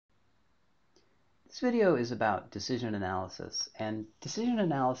This video is about decision analysis, and decision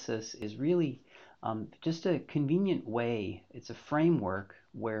analysis is really just a convenient way. It's a framework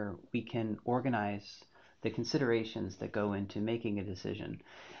where we can organize the considerations that go into making a decision.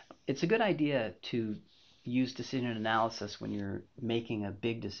 It's a good idea to use decision analysis when you're making a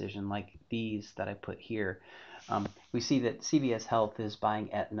big decision like these that I put here. We see that CVS Health is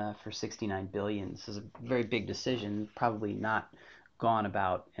buying Aetna for $69 billion. This is a very big decision, probably not gone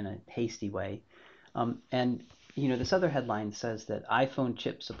about in a hasty way. And this other headline says that iPhone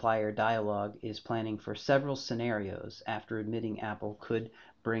chip supplier Dialog is planning for several scenarios after admitting Apple could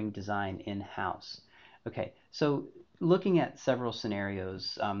bring design in-house. Okay, so looking at several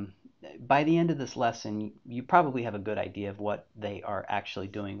scenarios, by the end of this lesson, you probably have a good idea of what they are actually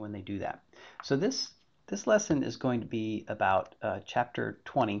doing when they do that. So this lesson is going to be about chapter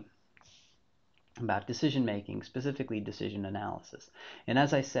 20, about decision making, specifically decision analysis. And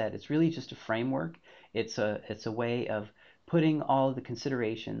as I said, it's really just a framework. It's a way of putting all of the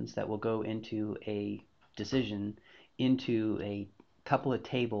considerations that will go into a decision into a couple of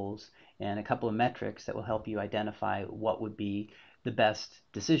tables and a couple of metrics that will help you identify what would be the best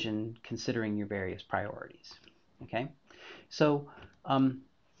decision considering your various priorities. Okay, so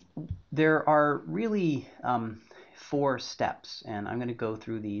there are really four steps, and I'm going to go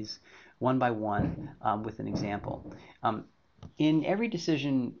through these one by one with an example. In every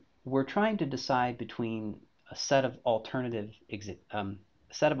decision, we're trying to decide between a set of alternative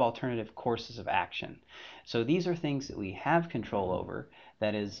courses of action. So these are things that we have control over.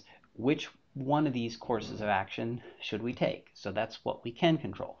 That is, which one of these courses of action should we take? So that's what we can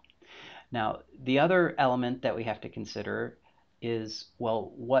control. Now, the other element that we have to consider is,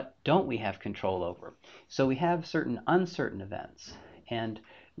 well, what don't we have control over? So we have certain uncertain events, and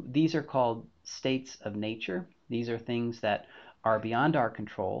these are called states of nature. These are things that are beyond our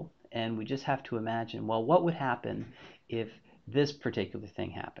control, and we just have to imagine, well, what would happen if this particular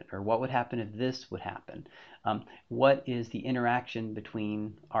thing happened, or what would happen if this would happen? What is the interaction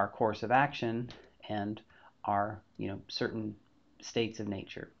between our course of action and our, certain states of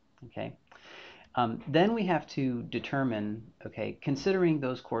nature? Okay. Then we have to determine, okay, considering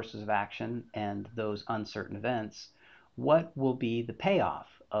those courses of action and those uncertain events, what will be the payoff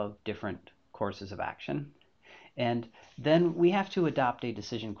of different courses of action? And then we have to adopt a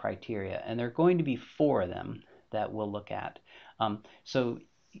decision criteria, and there are going to be four of them that we'll look at. So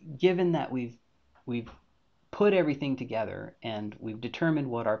given that we've put everything together and we've determined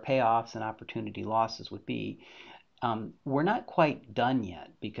what our payoffs and opportunity losses would be, we're not quite done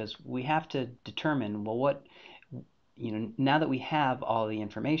yet, because we have to determine, well, now that we have all the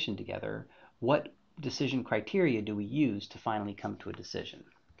information together, what decision criteria do we use to finally come to a decision?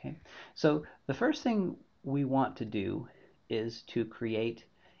 Okay, so the first thing we want to do is to create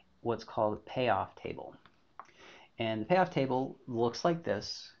what's called a payoff table. And the payoff table looks like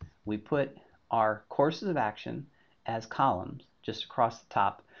this. We put our courses of action as columns just across the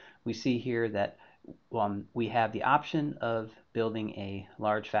top. We see here that we have the option of building a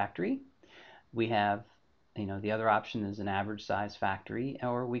large factory. We have, the other option is an average size factory,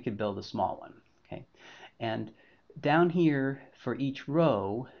 or we could build a small one. Okay, and down here for each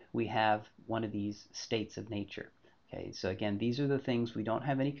row, we have one of these states of nature. Okay, so again, these are the things we don't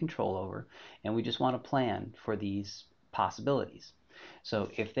have any control over, and we just want to plan for these possibilities. So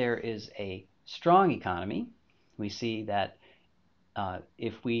if there is a strong economy, we see that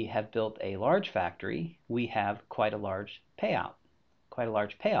if we have built a large factory, we have quite a large payout, quite a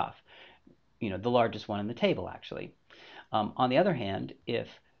large payoff. The largest one in the table, actually. On the other hand, if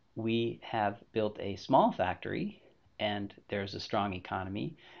we have built a small factory and there's a strong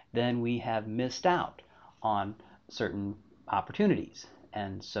economy, then we have missed out on certain opportunities.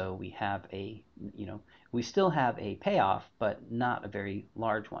 And so we have we still have a payoff, but not a very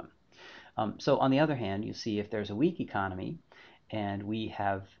large one. So on the other hand, you see if there's a weak economy and we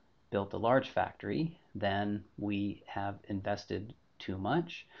have built a large factory, then we have invested too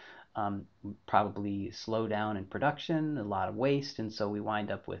much, probably slow down in production, a lot of waste, and so we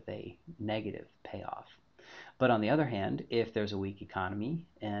wind up with a negative payoff. But on the other hand, if there's a weak economy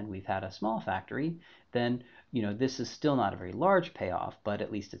and we've had a small factory, then this is still not a very large payoff, but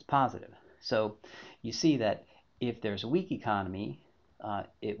at least it's positive. So you see that if there's a weak economy,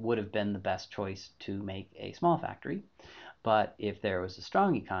 it would have been the best choice to make a small factory. But if there was a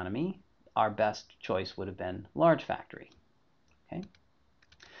strong economy, our best choice would have been large factory. Okay,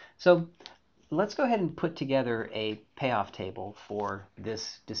 so let's go ahead and put together a payoff table for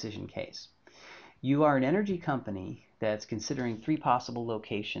this decision case. You are an energy company that's considering three possible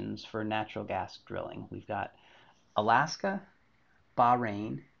locations for natural gas drilling. We've got Alaska,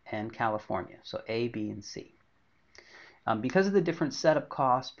 Bahrain, and California. So A, B, and C. Because of the different setup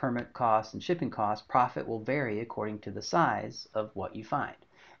costs, permit costs, and shipping costs, profit will vary according to the size of what you find.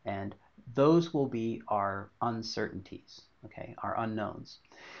 And those will be our uncertainties, okay, our unknowns.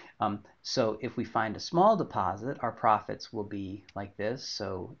 So if we find a small deposit, our profits will be like this.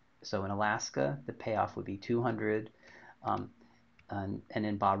 So in Alaska, the payoff would be 200, and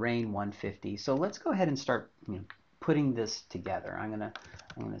in Bahrain, 150. So let's go ahead and start putting this together. I'm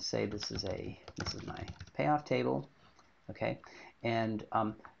gonna say this is my payoff table. Okay, and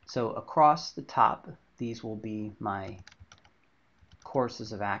so across the top, these will be my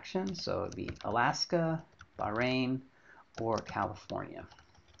courses of action. So it'd be Alaska, Bahrain, or California.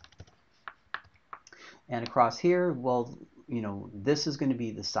 And across here, well, this is going to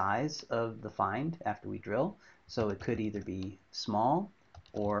be the size of the find after we drill. So it could either be small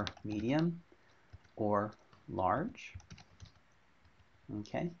or medium or large.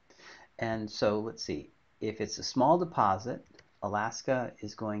 Okay, and so let's see. If it's a small deposit, Alaska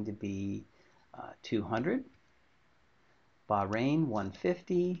is going to be 200, Bahrain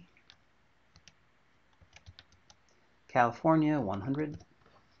 150, California 100.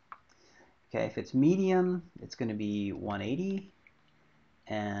 Okay, if it's medium, it's going to be 180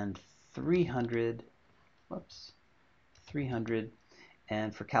 and 300. Whoops, 300,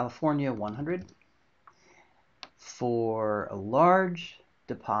 and for California 100. For a large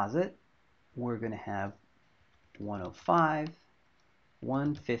deposit, we're going to have 105,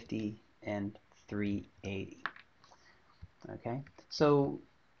 150, and 380. Okay, so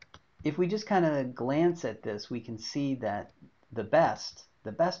if we just kind of glance at this, we can see that the best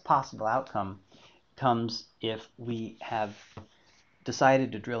possible outcome comes if we have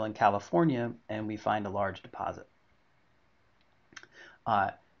decided to drill in California and we find a large deposit.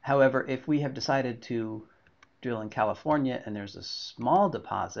 However, if we have decided to drill in California and there's a small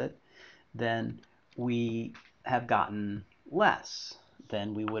deposit, then we have gotten less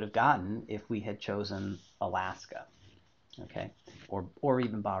than we would have gotten if we had chosen Alaska, okay, or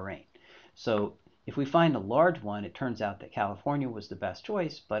even Bahrain. So if we find a large one, it turns out that California was the best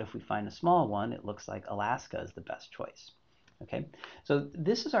choice, but if we find a small one, it looks like Alaska is the best choice. Okay, so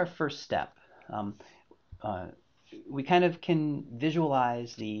this is our first step. We kind of can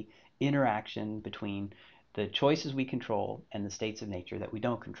visualize the interaction between the choices we control and the states of nature that we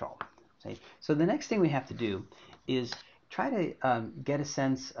don't control. Okay? So the next thing we have to do is try to get a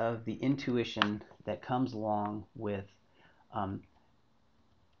sense of the intuition that comes along with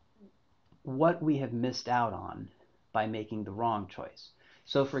what we have missed out on by making the wrong choice.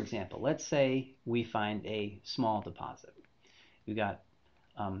 So for example, let's say we find a small deposit. We got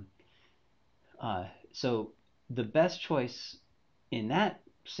so the best choice in that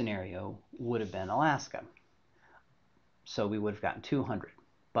scenario would have been Alaska. So we would have gotten 200.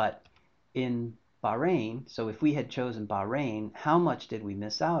 But in Bahrain, so if we had chosen Bahrain, how much did we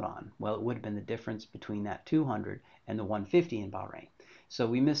miss out on? Well, it would have been the difference between that 200 and the 150 in Bahrain. So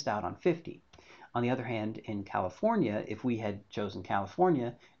we missed out on 50. On the other hand, in California, if we had chosen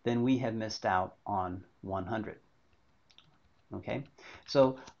California, then we had missed out on 100. Okay,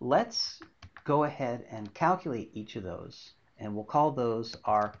 so let's go ahead and calculate each of those, and we'll call those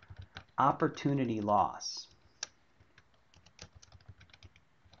our opportunity loss.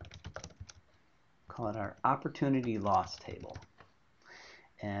 Call it our opportunity loss table.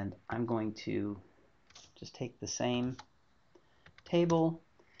 And I'm going to just take the same table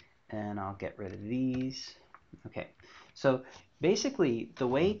and I'll get rid of these. Okay, so basically the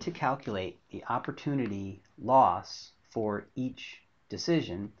way to calculate the opportunity loss for each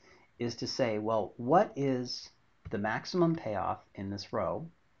decision is to say, well, what is the maximum payoff in this row,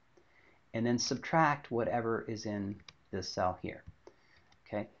 and then subtract whatever is in this cell here.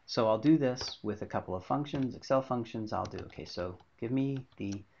 Okay, so I'll do this with a couple of functions, Excel functions. I'll do, okay, so give me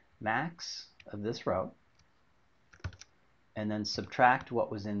the max of this row, and then subtract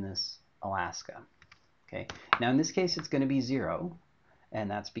what was in this Alaska. Okay, now in this case it's going to be 0, and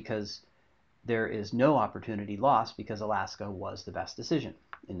that's because there is no opportunity loss because Alaska was the best decision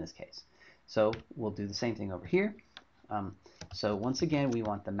in this case. So we'll do the same thing over here. So once again, we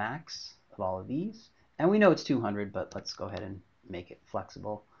want the max of all of these, and we know it's 200, but let's go ahead and make it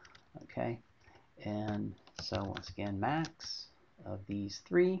flexible. Okay, and so once again, max of these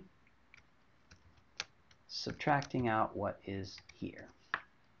 3, subtracting out what is here.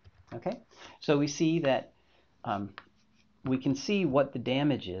 Okay, so we see that we can see what the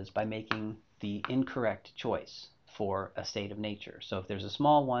damage is by making the incorrect choice for a state of nature. So if there's a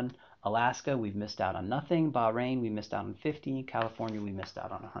small one, Alaska, we've missed out on nothing. Bahrain, we missed out on 50. California, we missed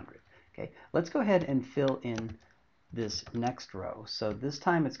out on 100. Okay, let's go ahead and fill in this next row. So this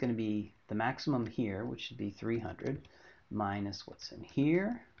time it's going to be the maximum here, which should be 300, minus what's in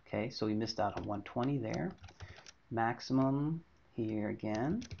here. Okay, so we missed out on 120 there. Maximum here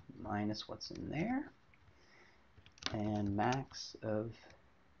again, minus what's in there. And max of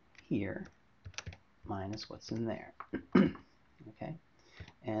here, minus what's in there. Okay,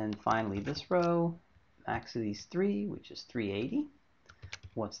 and finally this row, max of these three, which is 380.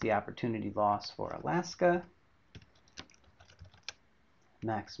 What's the opportunity loss for Alaska?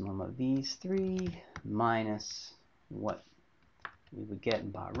 Maximum of these three minus what we would get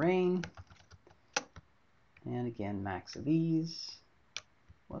in Bahrain. And again, max of these.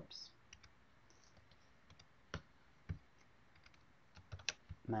 Whoops.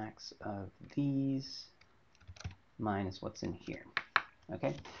 Max of these minus what's in here.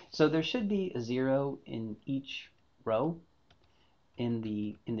 Okay, so there should be a 0 in each row in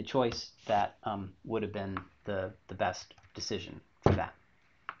the choice that would have been the best decision for that.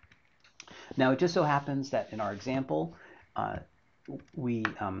 Now it just so happens that in our example, we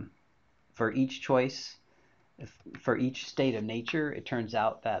for each choice, for each state of nature, it turns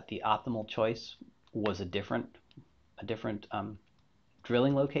out that the optimal choice was a different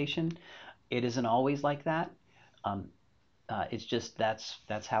drilling location. It isn't always like that. It's just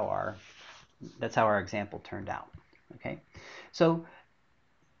that's how our example turned out. Okay, so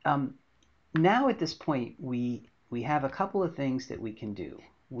now at this point we have a couple of things that we can do.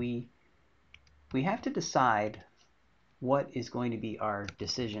 We have to decide what is going to be our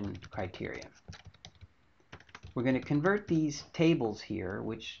decision criteria. We're going to convert these tables here,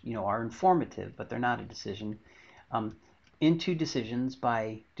 which are informative, but they're not a decision, into decisions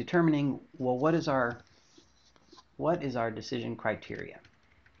by determining, well, what is our decision criteria?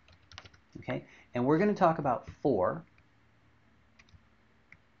 Okay, and we're going to talk about 4,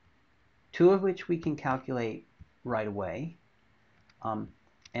 2 of which we can calculate right away,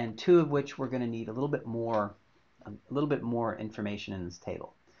 and 2 of which we're going to need a little bit more information in this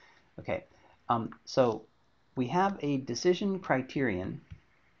table. Okay, so we have a decision criterion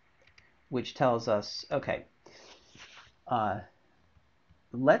which tells us, okay,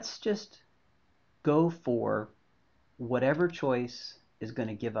 let's just go for whatever choice is going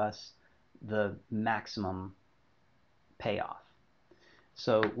to give us the maximum payoff.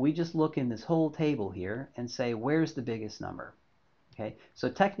 So we just look in this whole table here and say, where's the biggest number? Okay, so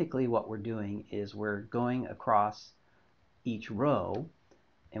technically what we're doing is we're going across each row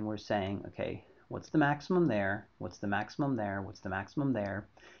and we're saying, okay, what's the maximum there? What's the maximum there? What's the maximum there?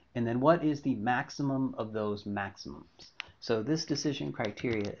 And then what is the maximum of those maximums? So this decision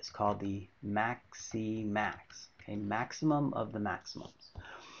criteria is called the maxi-max, okay, maximum of the maximums.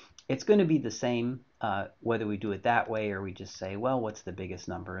 It's going to be the same whether we do it that way or we just say, well, what's the biggest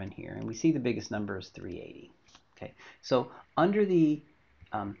number in here? And we see the biggest number is 380. Okay, so under the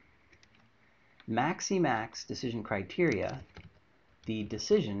maxi-max decision criteria, the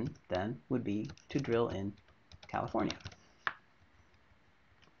decision then would be to drill in California.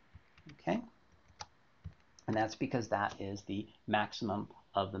 Okay, and that's because that is the maximum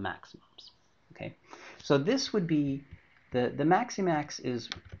of the maximums. Okay, so this would be the maxi-max is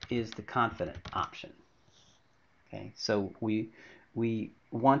the confident option. Okay, so we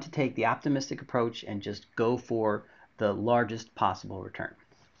want to take the optimistic approach and just go for the largest possible return.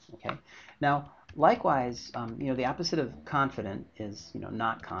 Okay, now likewise, the opposite of confident is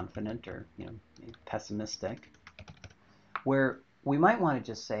not confident or pessimistic, where we might want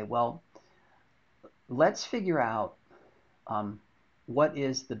to just say, well, let's figure out what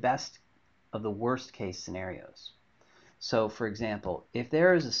is the best of the worst case scenarios. So for example, if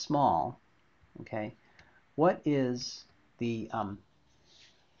there is a small, okay, what is the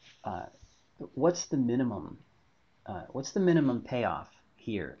what's the minimum payoff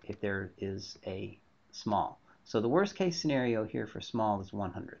here if there is a small? So the worst case scenario here for small is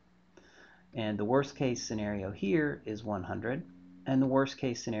 100, and the worst case scenario here is 100, and the worst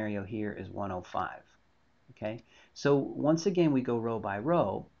case scenario here is 105. Okay, so once again we go row by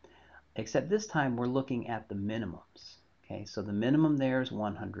row, except this time we're looking at the minimums. Okay, so the minimum there is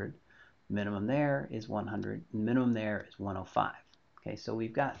 100, minimum there is 100, and minimum there is 105. Okay, so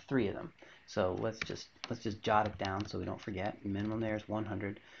we've got 3 of them. So let's just jot it down so we don't forget. Minimum there is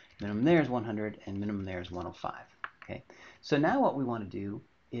 100, minimum there is 100, and minimum there is 105. Okay, so now what we want to do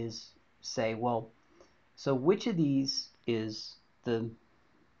is say, well, so which of these is the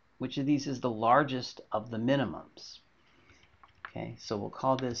largest of the minimums? Okay, so we'll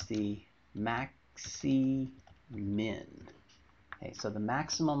call this the maxi-min. Okay, so the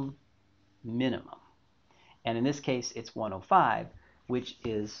maximum minimum, and in this case it's 105, which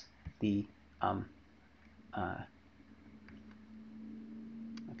is the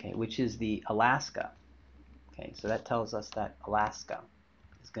okay, which is the Alaska. Okay, so that tells us that Alaska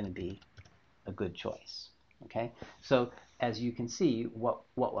is going to be a good choice. Okay, so as you can see, what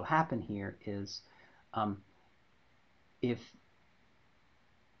will happen here is if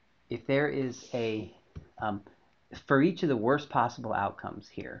there is a for each of the worst possible outcomes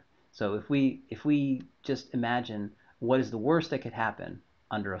here. So if we just imagine what is the worst that could happen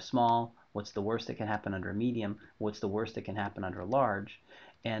under a small, what's the worst that can happen under a medium, what's the worst that can happen under a large,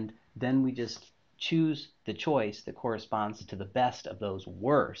 and then we just choose the choice that corresponds to the best of those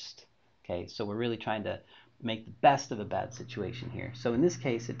worst. Okay, so we're really trying to make the best of a bad situation here. So in this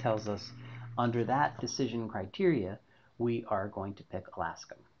case, it tells us under that decision criteria, we are going to pick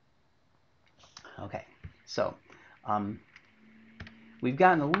Alaska. Okay, so we've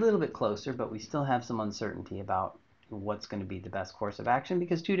gotten a little bit closer, but we still have some uncertainty about what's going to be the best course of action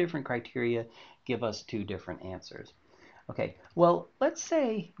because two different criteria give us two different answers. Okay, well, let's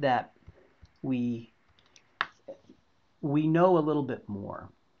say that we know a little bit more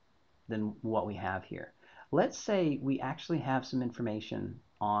than what we have here. Let's say we actually have some information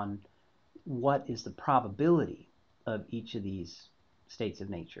on what is the probability of each of these states of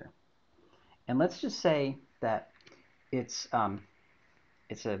nature. And let's just say that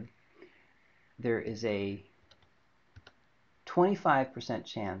there is a 25%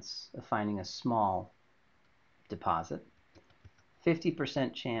 chance of finding a small deposit,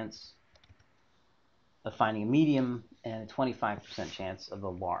 50% chance of finding a medium, and a 25% chance of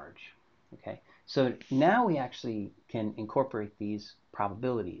the large. Okay, so now we actually can incorporate these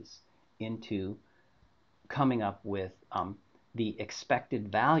probabilities into coming up with the expected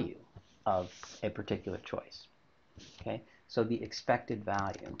value of a particular choice. Okay, so the expected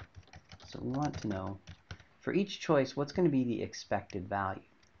value. So we want to know for each choice what's going to be the expected value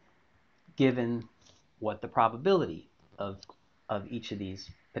given what the probability of each of these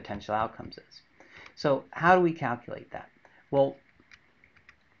potential outcomes is. So how do we calculate that? Well,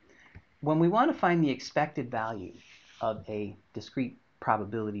 when we want to find the expected value of a discrete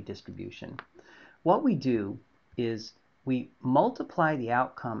probability distribution, what we do is we multiply the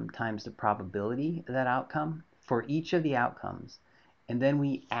outcome times the probability of that outcome for each of the outcomes, and then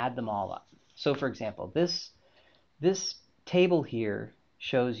we add them all up. So for example, this table here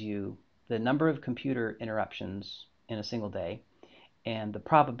shows you the number of computer interruptions in a single day and the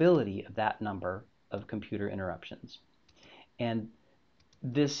probability of that number of computer interruptions. And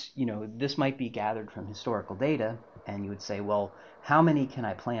this might be gathered from historical data, and you would say, well, how many can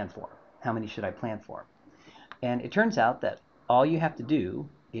I plan for? How many should I plan for? And it turns out that all you have to do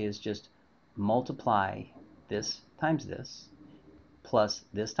is just multiply this times this, plus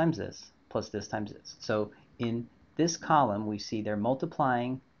this times this, plus this times this. So in this column, we see they're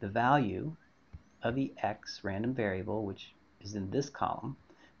multiplying the value of the x random variable, which is in this column,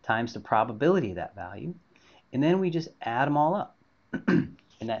 times the probability of that value, and then we just add them all up, and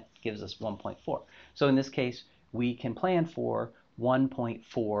that gives us 1.4. So in this case, we can plan for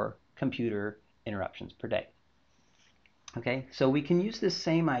 1.4 computer interruptions per day. Okay, so we can use this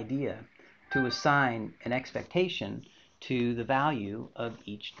same idea to assign an expectation to the value of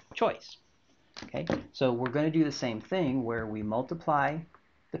each choice. Okay, so we're going to do the same thing where we multiply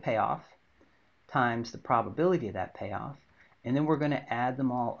the payoff times the probability of that payoff, and then we're going to add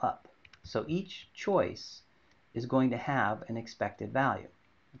them all up. So each choice is going to have an expected value.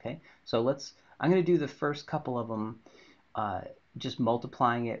 Okay, so I'm going to do the first couple of them just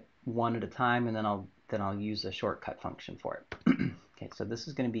multiplying it one at a time, and then I'll use a shortcut function for it. Okay, so this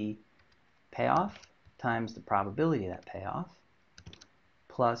is going to be payoff times the probability of that payoff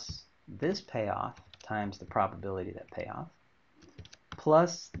plus this payoff times the probability of that payoff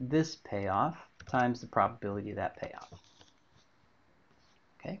plus this payoff times the probability of that payoff.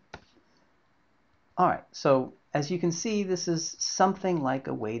 Okay. All right, so as you can see, this is something like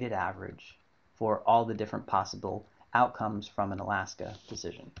a weighted average for all the different possible outcomes from an Alaska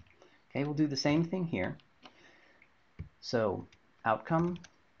decision. Okay, we'll do the same thing here. So outcome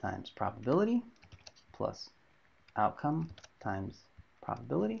times probability plus outcome times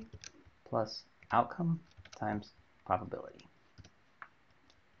probability plus outcome times probability.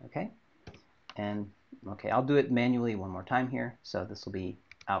 Okay, and okay, I'll do it manually one more time here. So this will be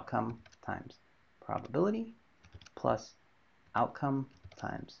outcome times probability plus outcome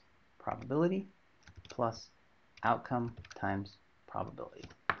times probability plus outcome times probability.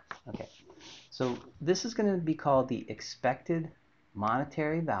 Okay, so this is going to be called the expected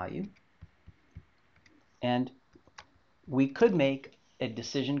monetary value, and we could make a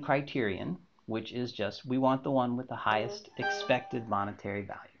decision criterion, which is just we want the one with the highest expected monetary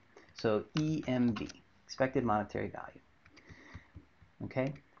value. So EMV, expected monetary value.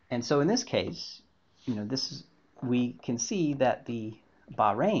 Okay, And so in this case, we can see that the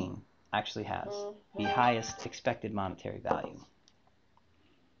Bahrain actually has the highest expected monetary value.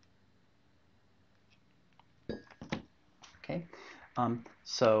 Okay,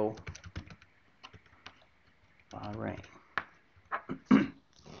 so Bahrain.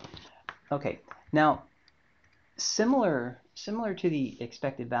 Okay, now similar to the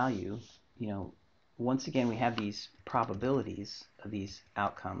expected value, once again we have these probabilities of these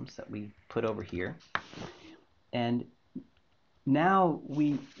outcomes that we put over here, and now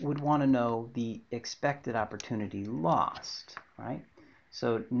we would want to know the expected opportunity lost, right?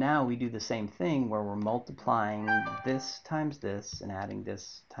 So now we do the same thing where we're multiplying this times this and adding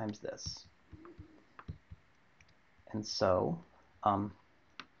this times this. And so I'm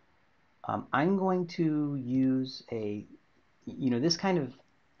going to use this kind of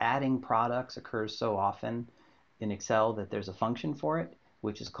adding products occurs so often in Excel that there's a function for it,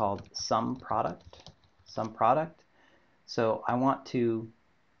 which is called sum product. So I want to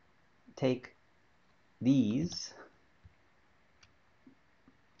take these,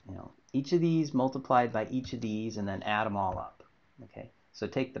 each of these multiplied by each of these, and then add them all up. Okay, so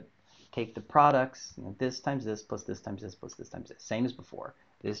take the products, this times this plus this times this plus this times this, same as before.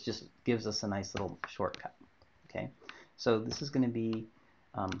 This just gives us a nice little shortcut. Okay, so this is going to be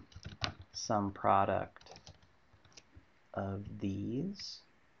sum product of these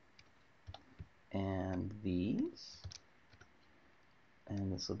and these,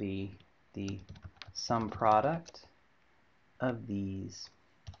 and this will be the sum product of these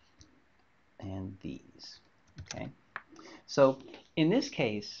and these. Okay, so in this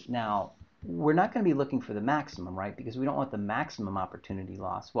case now we're not going to be looking for the maximum, right? Because we don't want the maximum opportunity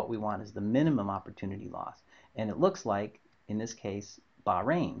loss. What we want is the minimum opportunity loss. And it looks like, in this case,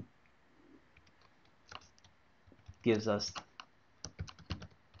 Bahrain gives us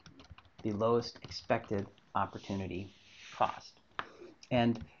the lowest expected opportunity cost.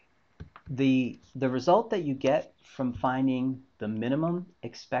 And the result that you get from finding the minimum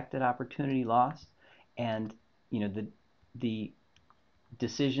expected opportunity loss and the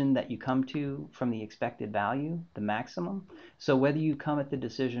decision that you come to from the expected value, the maximum. So whether you come at the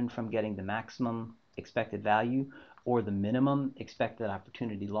decision from getting the maximum expected value or the minimum expected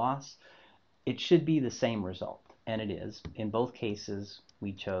opportunity loss, it should be the same result, and it is. In both cases,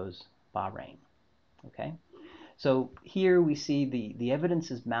 we chose Bahrain. Okay, so here we see the evidence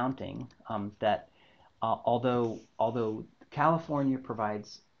is mounting that although California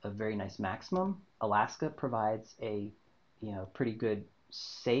provides a very nice maximum, Alaska provides a pretty good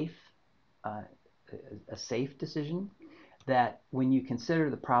safe decision, that when you consider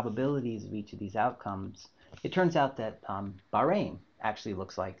the probabilities of each of these outcomes, it turns out that Bahrain actually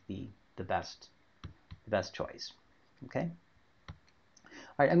looks like the best choice. Okay.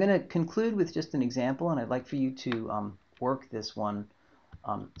 All right, I'm going to conclude with just an example, and I'd like for you to work this one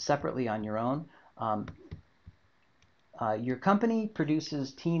separately on your own. Your company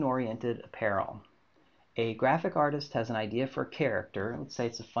produces teen-oriented apparel. A graphic artist has an idea for a character. Let's say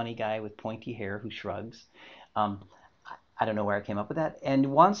it's a funny guy with pointy hair who shrugs. I don't know where I came up with that. And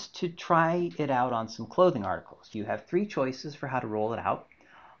wants to try it out on some clothing articles. You have 3 choices for how to roll it out.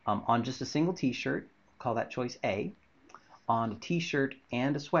 On just a single t-shirt, call that choice A. On a t-shirt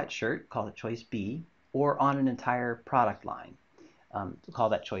and a sweatshirt, call it choice B. Or on an entire product line, call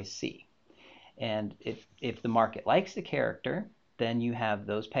that choice C. And if the market likes the character, then you have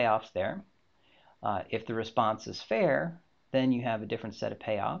those payoffs there. If the response is fair, then you have a different set of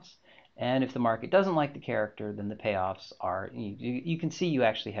payoffs. And if the market doesn't like the character, then the payoffs are, you can see you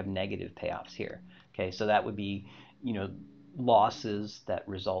actually have negative payoffs here. Okay, so that would be, losses that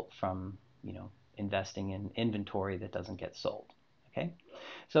result from, investing in inventory that doesn't get sold. Okay,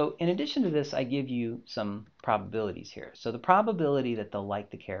 so in addition to this, I give you some probabilities here. So the probability that they'll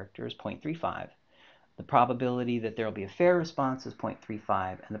like the character is 0.35. The probability that there will be a fair response is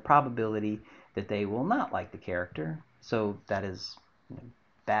 0.35, and the probability that they will not like the character, so that is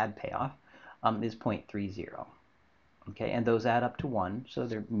bad payoff, is 0.30. Okay, and those add up to 1, so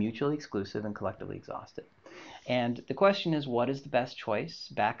they're mutually exclusive and collectively exhaustive. And the question is, what is the best choice?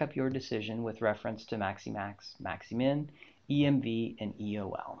 Back up your decision with reference to Maximax, Maximin, EMV, and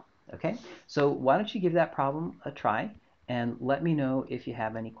EOL. Okay, so why don't you give that problem a try, and let me know if you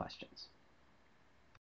have any questions.